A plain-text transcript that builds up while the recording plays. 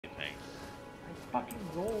fucking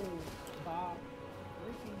roll. Stop.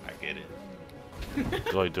 I get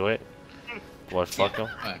it. Do I do it? Do I fuck him?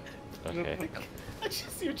 Okay. I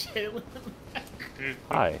just hear Jalen.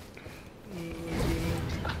 Hi. You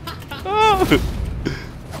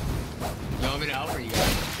want me to help or you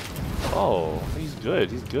guys? Oh, he's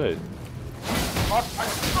good. He's good.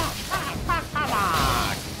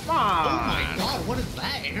 Oh my god, what is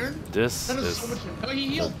that, Aaron? This That is is so much. Oh, he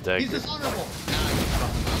healed. the He's dagger. dishonorable. Now you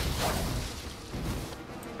fuck him up.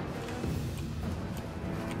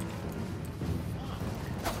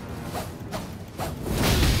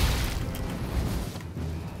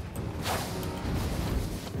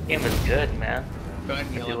 Game is good, man. Go ahead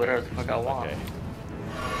and I heal do him. whatever the fuck I want. Okay.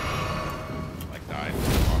 Like died in the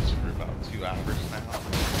boss for about 2 hours now.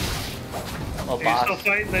 Oh, Are you still boss.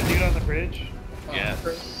 fighting that dude on the bridge? Yes.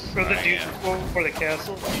 For the I dude am. for the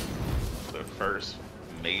castle? The first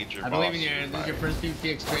major I boss. believe in you, Aaron. This is your first PvP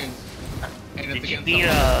experience. And it's Did you against beat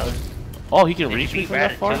someone. Oh, he can Did you reach me beat from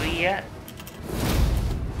that far? Ratatouille yet?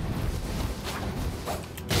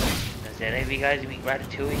 Has any of you guys beat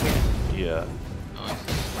Ratatouille yet? Yeah. Oh,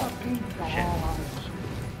 Shit.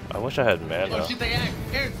 I wish I had oh mana. shit, they act.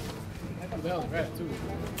 Aaron. I have no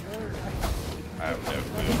clue.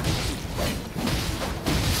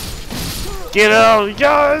 Get out,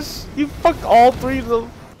 yes! You fucked all 3 of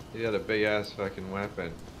them. He had a big ass fucking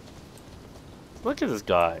weapon. Look at this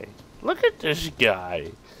guy. Look at this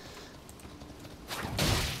guy.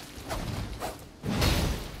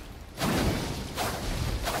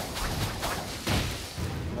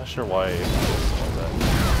 Not sure why he does all that.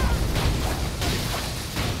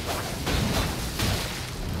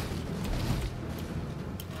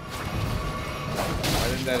 Why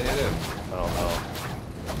didn't that hit him? I don't know.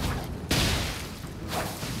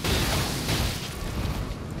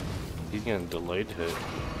 He's getting delayed hit.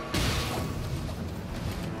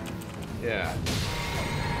 Yeah.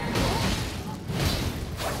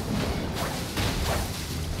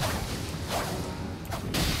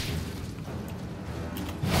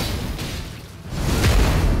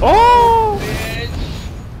 Oh!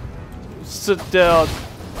 Sit down.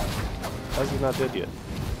 How's he not dead yet?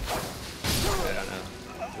 I don't know.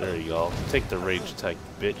 There you go. Take the rage attack,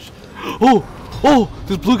 bitch. Oh! Oh!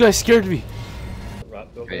 This blue guy scared me.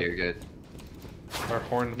 Okay, you're good. Our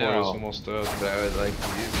horn boy No. is almost dead. But I would like to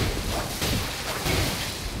use it.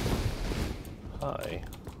 Hi.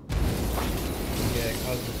 Yeah, it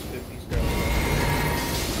causes 50 scrap.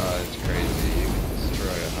 Oh, it's crazy. You can destroy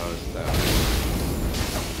a host that way.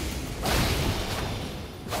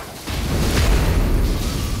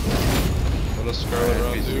 Let us Scarlet If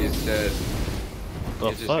Run he's, do. he's dead. The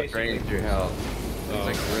You just fuck? drained your health. It's Oh.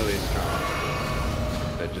 like really strong.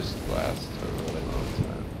 That just lasts a really long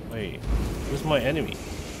time. Wait. Who's my enemy?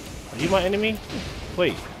 Are you my enemy?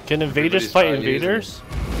 Wait. Can invaders Everybody's fight fine using invaders?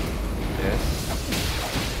 Yes.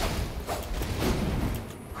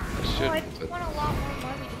 I Oh, should, I just but want a lot more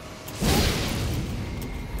money.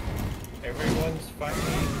 Everyone's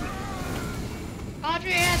fighting.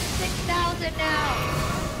 Audrey has 6,000 now.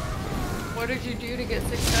 What did you do to get you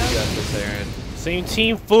 6,000? got this, Aaron. Same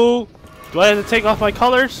team, fool. Do I have to take off my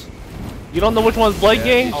colors? You don't know which one's Blood Yeah,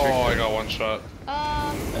 Gang? you- Oh, I got one shot.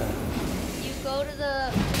 You go to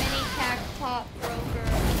the mini tax pot broker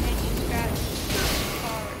and you scratch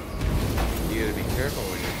cards. You gotta be careful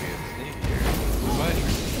when you're being sneaky here.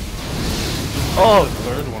 Oh!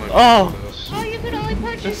 Third one. Oh. This. Oh, you could only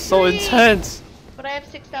purchase It's so 3. intense! But I have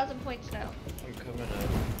 6,000 points now. I'm coming up.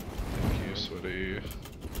 Thank you, sweetie.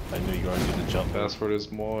 I knew you were gonna do the jump. Password is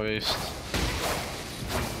moist.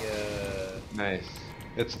 Nice.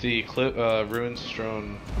 It's the Ruin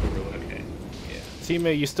Strewn overlay. Okay. Yeah.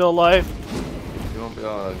 Teammate, you still alive? You won't be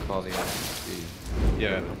able to call the NPC.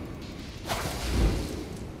 Yeah.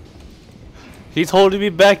 He's holding me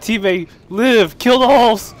back, teammate. Live! Kill the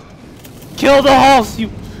host! Kill the host! You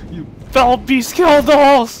foul beast! Kill the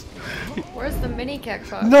host! Where's the mini tax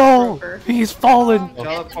pot No! He's fallen!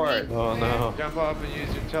 Teleport. Oh no. Jump up and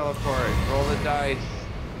use your teleport. Roll the dice.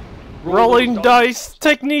 Rolling dice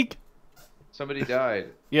technique! Somebody died.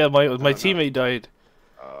 Yeah, my no. teammate died.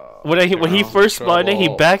 Oh, When he first spawned in, he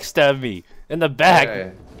trouble. backstabbed me in the back,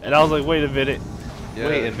 Okay. and I was like, wait a minute. Yeah,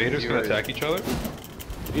 Wait, invaders you can were- attack each other?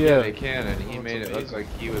 Yeah, they Yeah, can, and he Oh, made it's it look amazing.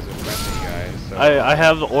 like he was a friendly guy. So I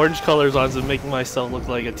have the orange colors on to make myself look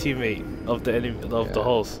like a teammate of the enemy of the Yeah.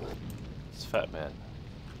 host. It's fat man.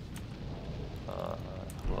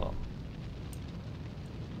 Well.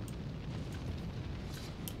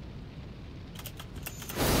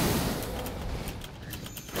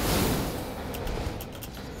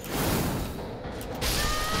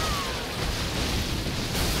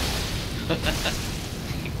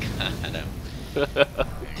 Got him.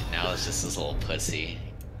 Now it's just this little pussy.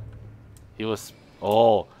 He was.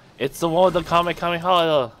 Oh, it's the one with the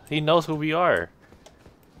Kamehameha. He knows who we are.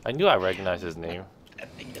 I knew I recognized his name. That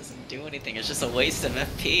thing doesn't do anything. It's just a waste of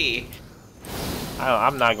FP.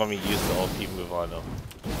 I'm not gonna be used to OP move on though.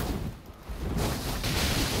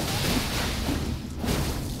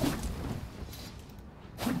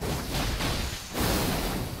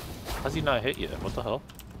 How's he not hit yet? What the hell?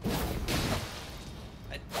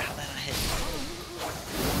 How did I hit?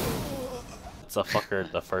 It's a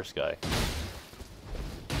fucker, the first guy.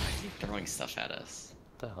 Why are you throwing stuff at us?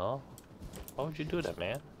 What the hell? Why would you do that,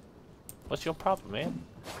 man? What's your problem, man?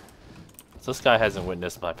 So this guy hasn't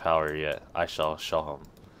witnessed my power yet. I shall show him.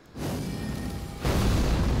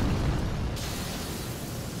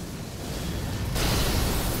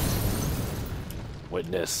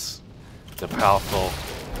 Witness the powerful.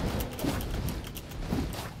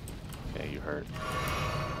 Okay, you heard.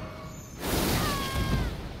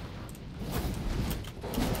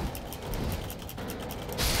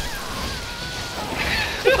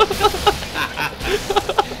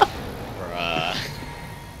 Bruh.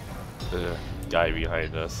 The guy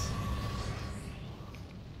behind us.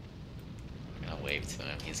 I'm gonna wave to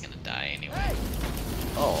him. He's gonna die anyway.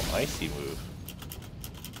 Oh, icy move.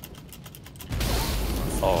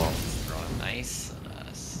 Oh, Throwing ice at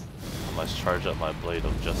us. I must charge up my blade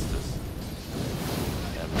of justice.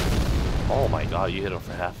 Damn. Oh my god, you hit him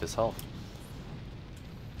for half his health.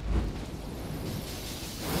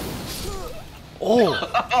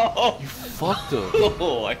 Oh! You fucked him!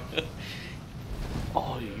 Oh,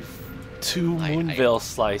 Oh, you two Moonveil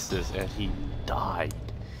slices and he died.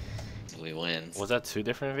 we win. Was that two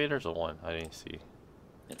different invaders or one? I didn't see.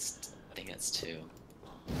 I think it's 2. I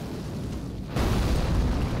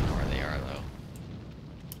don't know where they are though.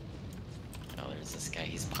 Oh, there's this guy.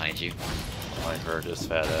 He's behind you. Oh, I heard his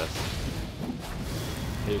fat ass.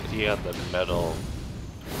 He had the metal.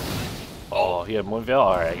 Oh, he had Moonveil?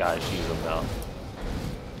 Alright, I gotta use him now.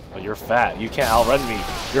 Oh, you're fat. You can't outrun me.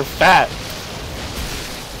 You're fat.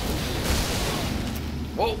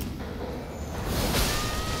 Whoa!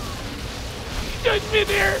 Judge me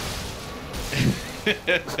there.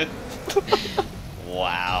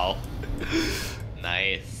 Wow.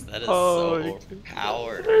 Nice. That is Oh, so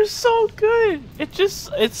overpowered. they're so good.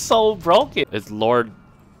 It's so broken. It's Lord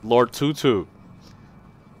Tutu.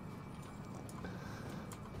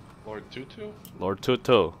 Lord Tutu? Lord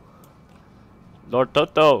Tutu. Lord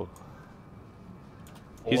Toto.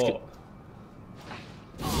 He's Whoa.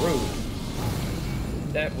 Rude.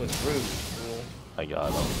 That was rude, fool. I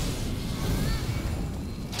got him.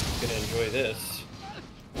 Gonna enjoy this.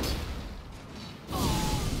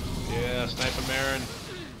 Yeah, snipe him, Aaron.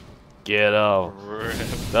 Get him.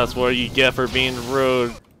 That's what you get for being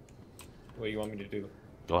rude. What do you want me to do?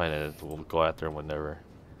 Go ahead and we'll go after him whenever.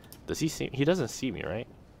 Does he see? He doesn't see me, right?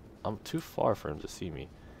 I'm too far for him to see me.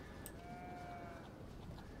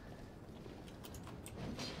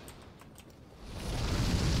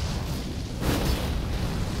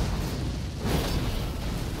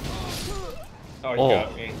 Oh, you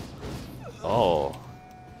got me. Oh.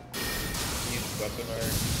 Use weapon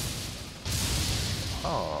art.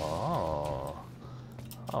 Oh.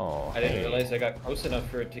 Oh. I didn't realize I got close enough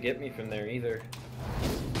for it to get me from there either.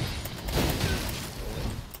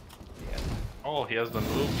 Yeah. Oh, he has the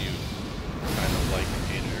move you kind of like a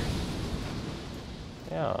gator.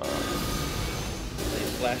 Yeah. They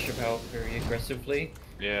flash about very aggressively.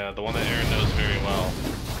 Yeah, the one that Aaron knows very well.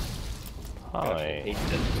 God, I Hi. hate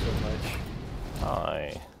that so much.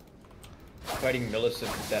 Hi. Fighting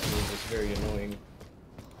Millicent with that move was very annoying.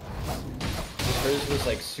 Hers was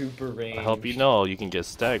like super range. I hope you know you can get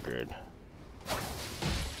staggered.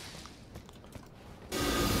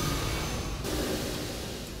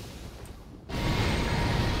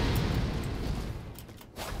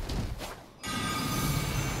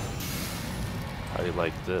 How do you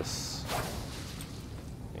like this?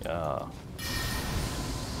 Yeah.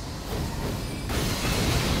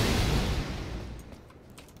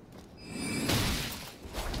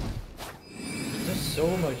 Just so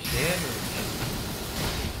much damage.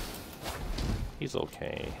 He's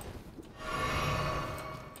okay.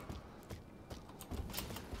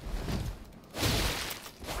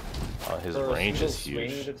 His For a range single is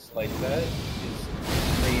huge. swing that's like that is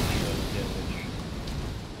crazy amount of damage.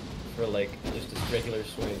 For like just a regular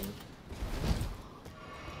swing.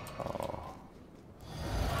 Oh.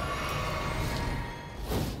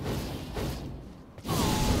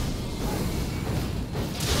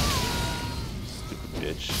 Stupid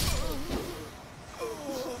bitch.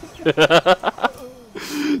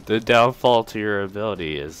 The downfall to your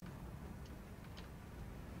ability is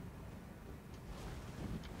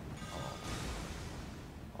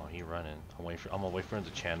running. I'm gonna wait for him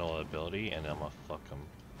to channel an ability, and then I'm gonna fuck him.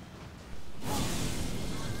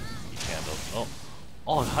 He channeled. Oh,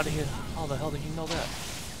 oh, how the hell did he know that?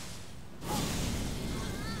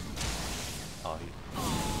 Oh, he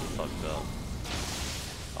fucked up.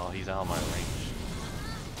 Oh, he's out of my range.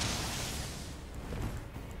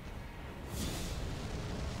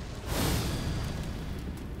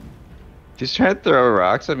 He's trying to throw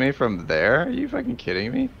rocks at me from there? Are you fucking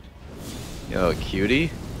kidding me? You little cutie.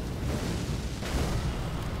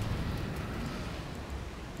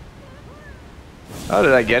 Oh,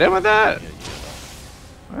 did I get him with that?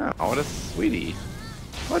 Wow, what a sweetie.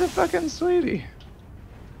 What a fucking sweetie.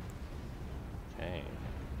 Okay.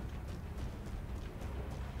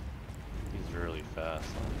 He's really fast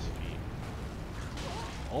on his feet.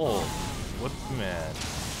 Oh, what man?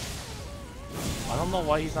 I don't know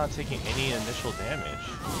why he's not taking any initial damage.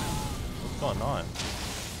 What's going on?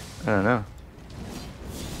 I don't know.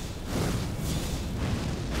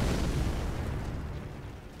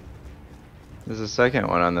 There's a second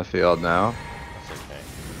one on the field now. That's okay.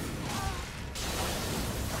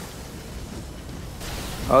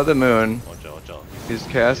 Oh, the moon. Watch out, watch out. He's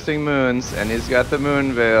casting moons, and he's got the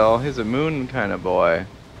moon veil. He's a moon kind of boy.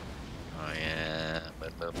 Oh yeah.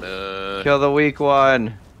 Kill the weak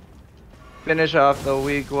one. Finish off the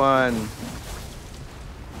weak one.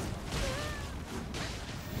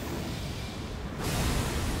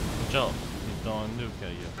 Watch out. He's throwing a nuke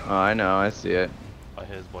at you. Oh, I know. I see it. By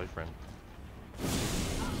his boyfriend. His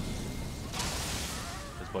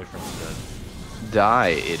boyfriend's dead. Die,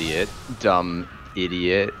 idiot. Dumb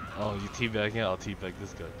idiot. Oh, you teabagging? I'll teabag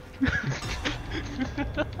this guy.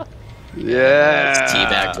 Yeah. It's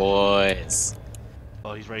teabag boys.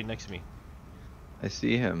 Oh, he's right next to me. I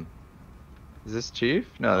see him. Is this Chief?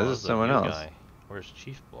 No, Oh, this is the someone new else. guy. Where's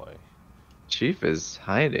Chief Boy? Chief is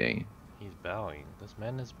hiding. He's bowing. This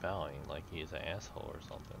man is bowing like he's an asshole or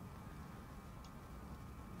something.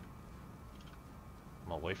 I'm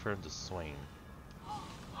gonna wait for him to swing. Oh.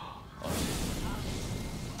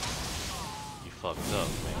 You fucked up,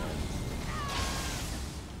 man.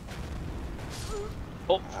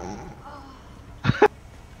 Oh!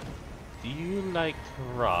 Do you like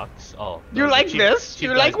rocks? Oh. You no, like Chief- this? Chief You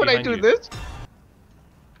guy's like when I behind do you. this?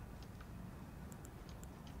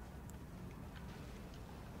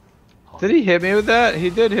 Oh, Did he hit me with that? He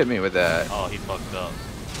did hit me with that. Oh, he fucked up.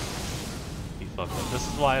 He fucked up. This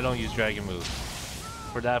is why I don't use dragon moves.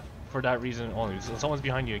 For that reason only. So someone's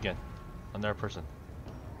behind you again. Another person.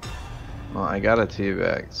 Well, I got a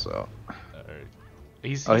teabag, so.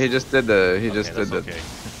 He's, Oh, he he's- just did the. He okay, just did that's the okay.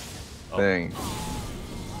 Oh, thing.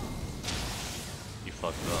 you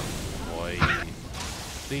fucked up, boy.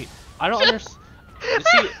 See, I don't understand.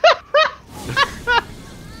 See,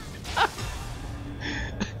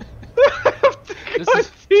 this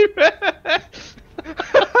is.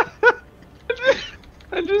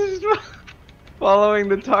 I'm just following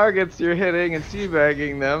the targets you're hitting and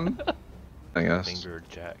teabagging them. I guess. Finger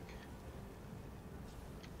Jack.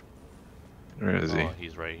 Where is he? Oh,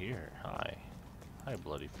 he's right here. Hi. Hi,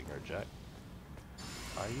 Bloody Finger Jack.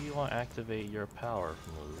 Are you want to activate your power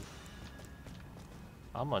move?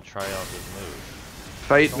 I'm gonna try out this move.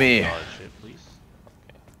 Fight Don't me. dodge it, please.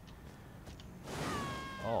 Okay.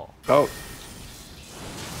 Oh. Oh.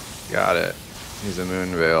 Got it. He's a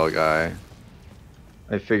Moonveil guy.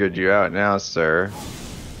 I figured you out now, sir.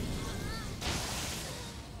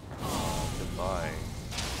 Oh, goodbye.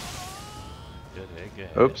 Good hit, good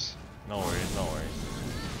hit. Oops. No worries, no worries.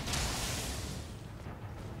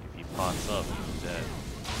 If he pops up, he's dead.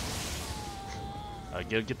 Alright,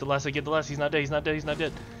 get the last, get the last. He's not dead, he's not dead, he's not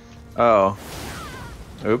dead. Oh.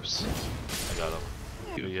 Oops. I got him.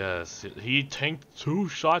 Yes, he tanked 2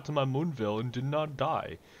 shots in my Moonveil and did not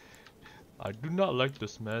die. I do not like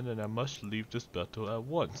this man and I must leave this battle at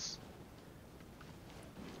once.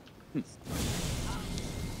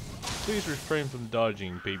 Please refrain from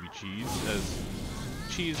dodging, baby cheese, as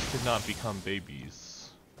cheese cannot become babies.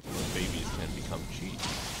 But babies can become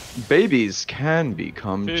cheese. Babies can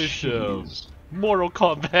become Fish cheese. Mortal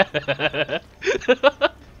Kombat!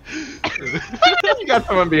 You got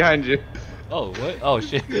someone behind you. Oh, what? Oh,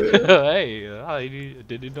 shit. Hey, I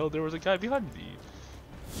didn't know there was a guy behind me.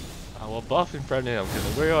 I will buff in front of him,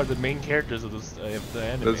 because we are the main characters of, this, of the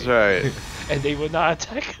anime. That's right. And they would not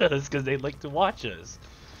attack us, because they like to watch us.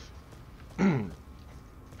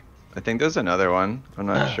 I think there's another one. I'm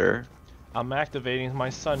not sure. I'm activating my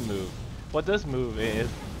sun move. What this move is,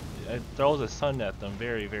 it throws a sun at them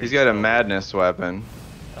very, very He's got a slowly. madness weapon.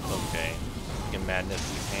 That's okay. You can madness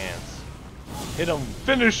these hands. Hit him!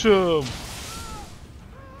 Finish him!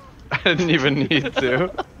 I didn't even need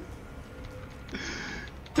to.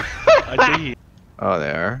 I think he... Oh,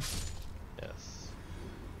 they are. Yes.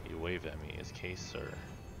 He waved at me. His case, sir.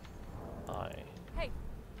 Hi. Hey.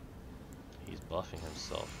 He's buffing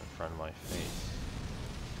himself in front of my face.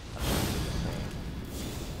 I should do the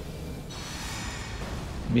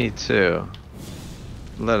same. Me too.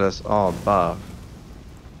 Let us all buff.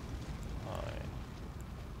 Hi.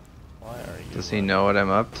 Why are you... Does he know what I'm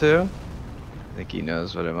up to? I think he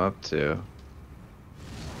knows what I'm up to.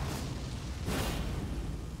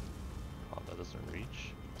 Oh, that doesn't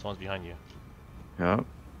reach. Someone's behind you. Yep.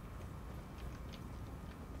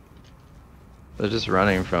 They're just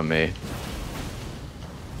running from me.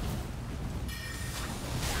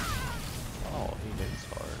 Oh, he hits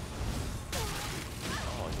hard.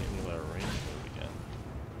 Oh, he hit me with a range move again.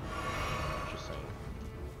 Interesting.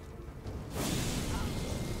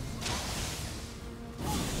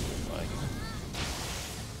 Like,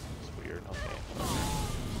 it's weird. Okay.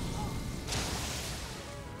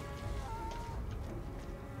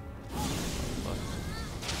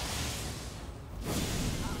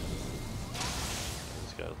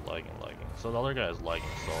 This guy's lagging. So the other guy is lagging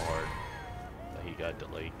so hard that he got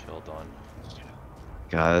delayed killed on.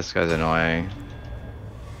 God, this guy's annoying.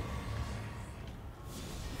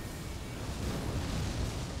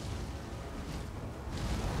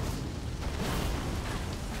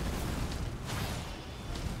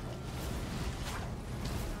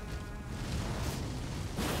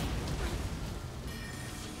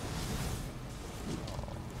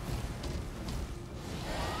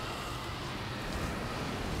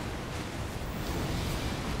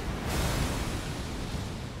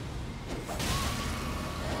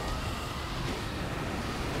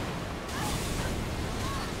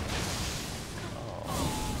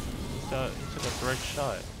 He took a direct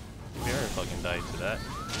shot. You very fucking died to that.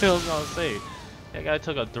 I was gonna say, that guy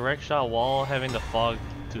took a direct shot while having the fog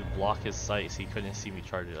to block his sight so he couldn't see me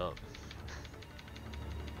charge it up.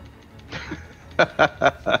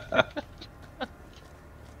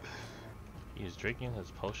 He's drinking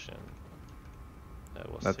his potion.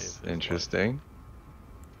 That will That's save his interesting.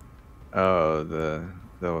 Oh, the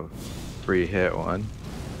free hit one.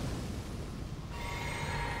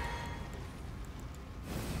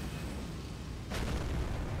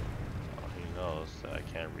 He knows that I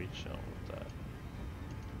can't reach him with that.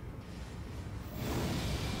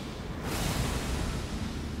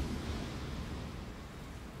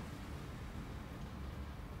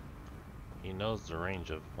 He knows the range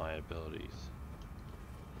of my abilities.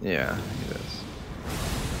 Yeah, he does.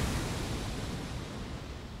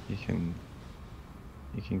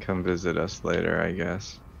 He can come visit us later, I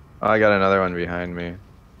guess. Oh, I got another one behind me.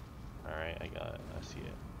 Alright, I got it. I see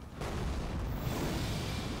it.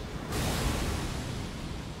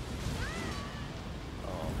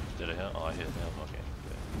 Oh, did I hit? Oh, I hit him. Okay,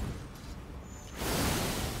 good.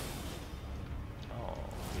 Oh,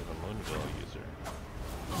 he's a Moonville user.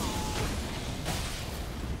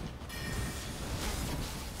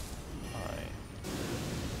 Hi.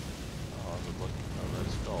 Oh, good looking. Oh,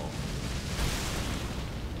 let's go.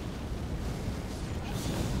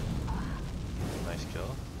 Interesting. Nice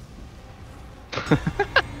kill.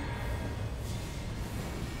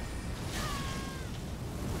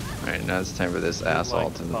 Alright, now it's time for this asshole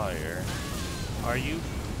Like to... fire. Are you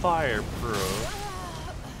fireproof?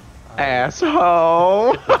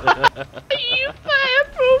 Asshole! You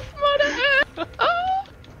fireproof, mother!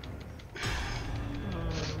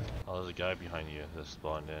 Oh, there's a guy behind you that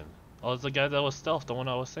spawned in. Oh, it's the guy that was stealth, the one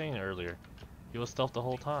I was saying earlier. He was stealth the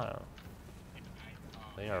whole time.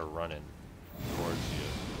 They are running towards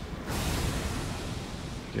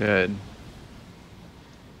you. Good.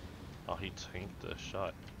 Oh, he tanked the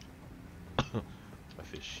shot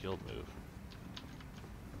with his shield move.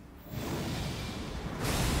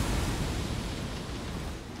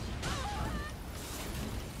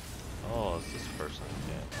 Oh, it's this person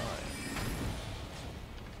again. Hi.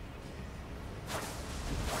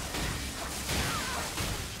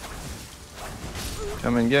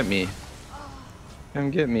 Come and get me. Come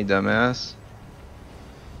get me, dumbass.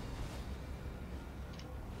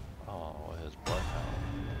 Oh, his bloodhound.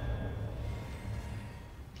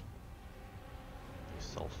 He's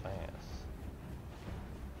so fast.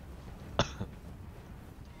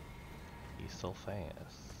 He's so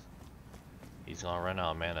fast. He's gonna run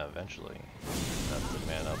out of mana eventually. That's the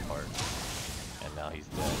mana part. And now he's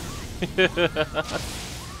dead.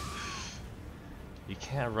 You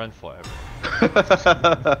can't run forever. Oh,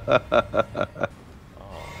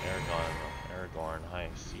 Aragorn, hi, I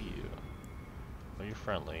see you. Are you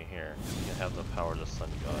friendly? Here, you can have the power of the sun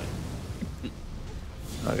god.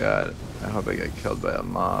 Oh god, I hope I get killed by a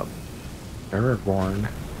mob. Aragorn,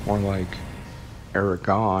 more like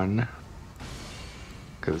Aragon.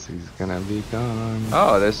 Cause he's gonna be gone.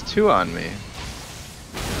 Oh, there's 2 on me.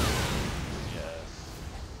 Yes.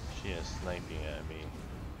 She is sniping at me.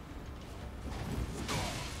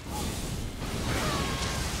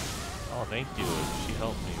 Oh, thank you. She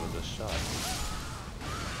helped me with this shot.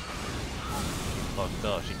 She fucked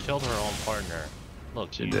up. She killed her own partner.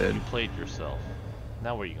 Look, She you, did. you played yourself.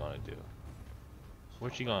 Now what are you gonna do?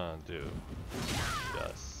 What you gonna do?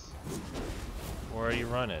 Yes. Where are you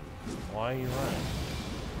running? Why are you running?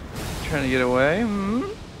 Trying to get away?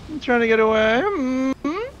 I'm trying to get away?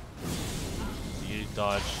 You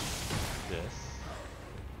dodge this.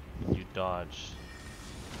 You dodge.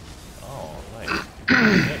 Oh, nice.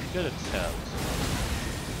 Good attempt.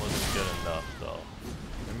 Wasn't good enough though.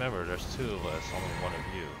 Remember, there's 2 of us, only 1 of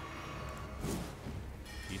you.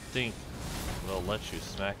 You think they'll let you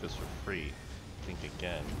smack this for free? Think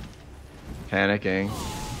again. Panicking.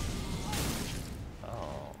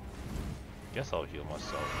 Oh. Guess I'll heal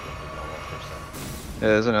myself with the normal person. Yeah,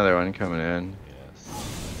 there's another one coming in. Yes.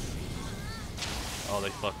 Oh, they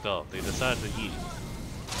fucked up. They decided to eat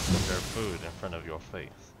their food in front of your face.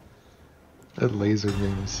 That laser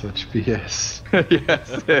beam is such BS. Yes,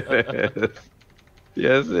 it is.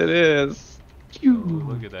 Yes, it is. Oh,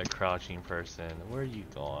 look at that crouching person. Where are you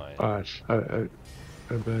going? Watch, I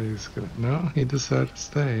bet he's gonna. No, he decided to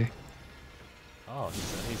stay. Oh,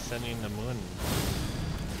 he's sending the moon.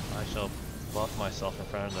 I shall buff myself in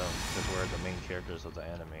front of them because we're the main characters of the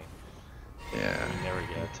anime. Yeah. We never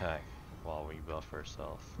get attacked while we buff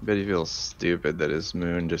ourselves. I bet he feels stupid that his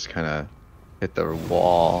moon just kind of hit the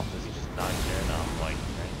wall. Does he just not care now? I'm like,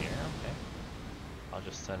 right here? Okay. I'll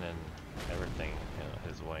just send in everything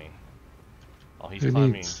his way. Oh, he's Who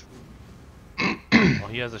climbing. needs? Oh,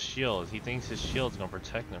 he has a shield. He thinks his shield's gonna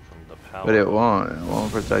protect him from the power. But it won't. It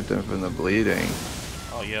won't protect him from the bleeding.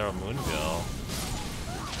 Oh, yeah, a moon veil.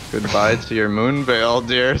 Goodbye to your moon veil,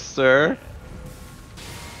 dear sir.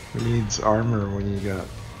 Who needs armor when you got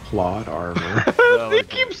plot armor? He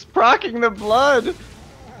keeps procking the blood.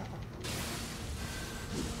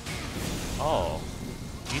 Oh,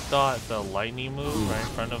 you thought the lightning move right in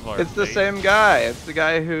front of our It's the face? same guy. It's the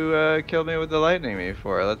guy who killed me with the lightning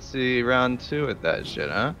before. Let's see round 2 with that shit,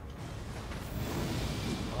 huh?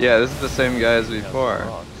 Yeah, this is the same guy as He has the before.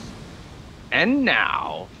 rocks. And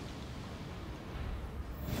now.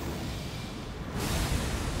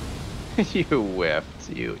 You whiffed,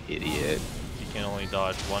 you idiot. He can only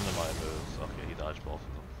dodge one of my moves. Okay, he dodged both of them.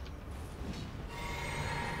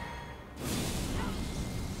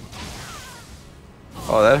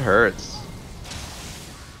 Oh, that hurts.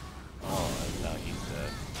 Oh, and now he's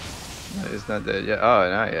dead. No, he's not dead yet. Oh,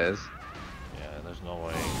 now he is. Yeah, there's no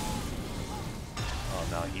way. Oh,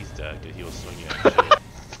 now he's dead because he was swinging at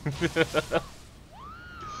shit.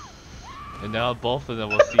 And now both of them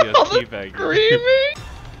will see us teabag. Screaming!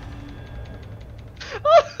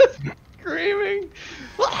 Screaming!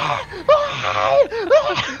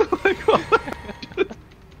 Like,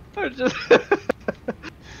 I'm just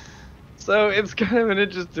So it's kind of an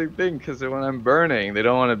interesting thing because when I'm burning, they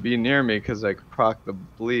don't want to be near me because I proc the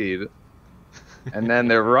bleed, and then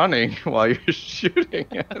they're running while you're shooting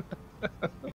at them.